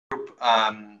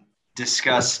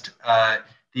discussed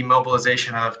the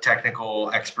mobilization of technical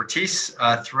expertise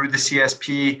through the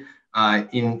CSP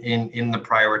in the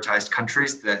prioritized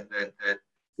countries that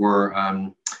were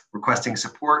requesting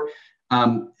support.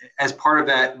 As part of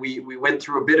that, we went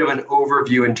through a bit of an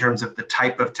overview in terms of the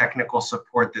type of technical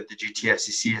support that the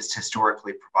GTFCC has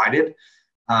historically provided.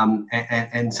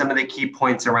 And some of the key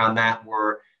points around that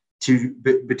were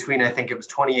between, I think it was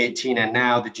 2018 and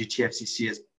now, the GTFCC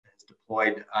has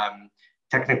deployed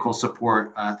technical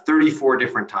support 34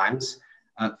 different times.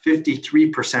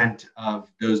 53% of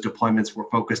those deployments were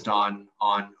focused on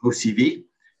OCV,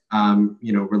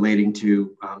 relating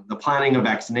to the planning of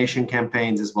vaccination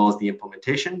campaigns as well as the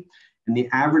implementation. And the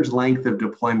average length of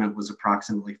deployment was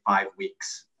approximately 5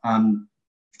 weeks.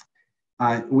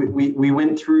 We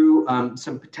went through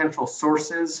some potential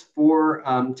sources for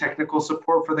technical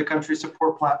support for the country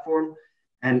support platform.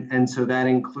 And so that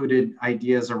included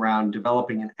ideas around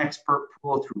developing an expert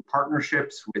pool through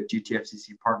partnerships with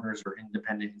GTFCC partners or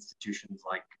independent institutions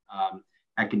like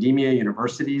academia,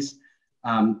 universities.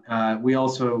 We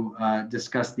also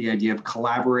discussed the idea of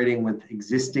collaborating with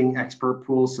existing expert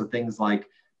pools, so things like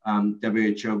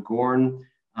WHO GORN,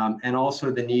 and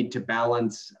also the need to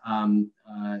balance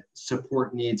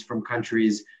support needs from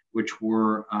countries which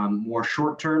were more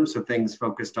short-term, so things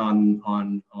focused on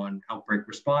outbreak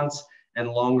response, and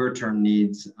longer-term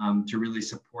needs to really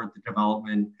support the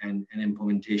development and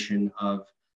implementation of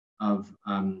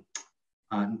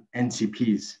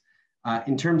NCPs.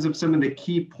 In terms of some of the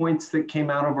key points that came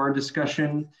out of our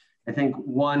discussion, I think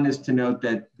one is to note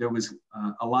that there was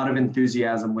a lot of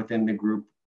enthusiasm within the group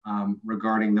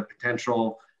regarding the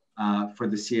potential for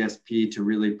the CSP to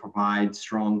really provide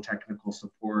strong technical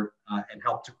support and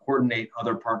help to coordinate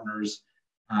other partners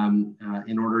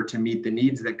in order to meet the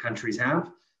needs that countries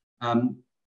have.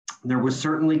 There was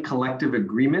certainly collective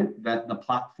agreement that the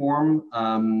platform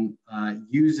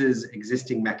uses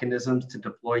existing mechanisms to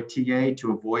deploy TA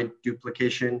to avoid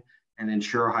duplication and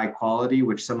ensure high quality,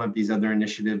 which some of these other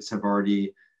initiatives have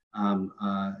already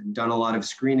done a lot of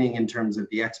screening in terms of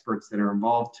the experts that are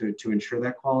involved to ensure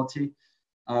that quality.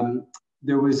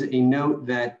 There was a note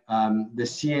that the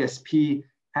CSP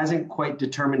hasn't quite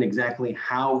determined exactly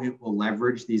how it will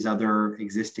leverage these other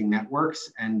existing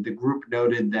networks. And the group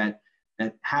noted that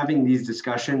having these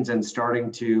discussions and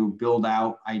starting to build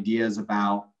out ideas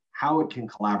about how it can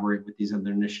collaborate with these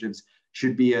other initiatives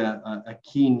should be a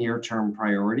key near-term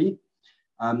priority.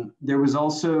 There was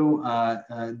also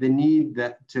the need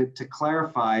to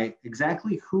clarify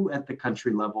exactly who at the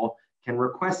country level can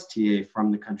request TA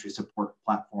from the country support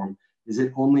platform. Is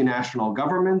it only national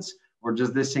governments, or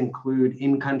does this include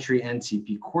in-country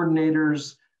NCP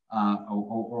coordinators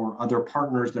or other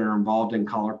partners that are involved in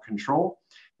color control?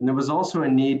 And there was also a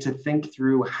need to think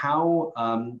through how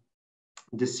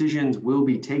decisions will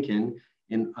be taken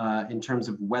in terms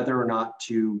of whether or not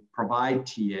to provide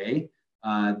TA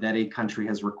that a country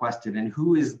has requested, and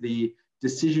who is the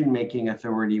decision-making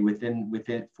authority within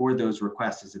for those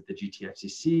requests. Is it the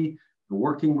GTFCC, the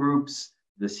working groups,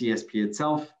 the CSP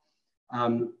itself?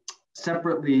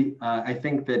 Separately, I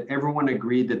think that everyone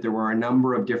agreed that there were a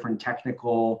number of different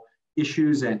technical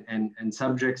issues and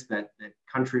subjects that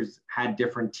countries had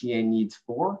different TA needs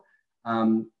for.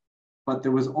 But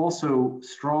there was also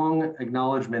strong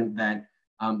acknowledgement that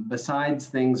besides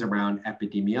things around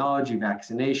epidemiology,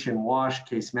 vaccination, WASH,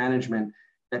 case management,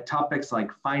 that topics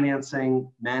like financing,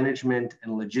 management,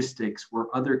 and logistics were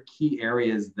other key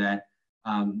areas that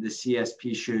the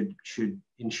CSP should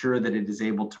ensure that it is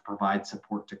able to provide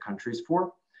support to countries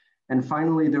for. And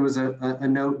finally, there was a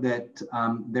note that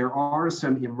there are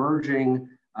some emerging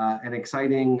and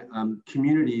exciting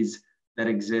communities that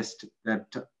exist that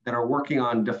are working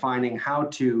on defining how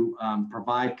to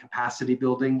provide capacity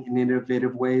building in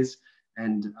innovative ways,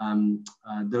 and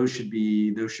those should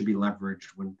be leveraged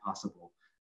when possible.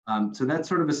 So that's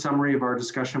sort of a summary of our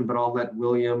discussion, but I'll let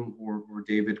William or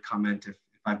David comment if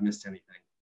I've missed anything.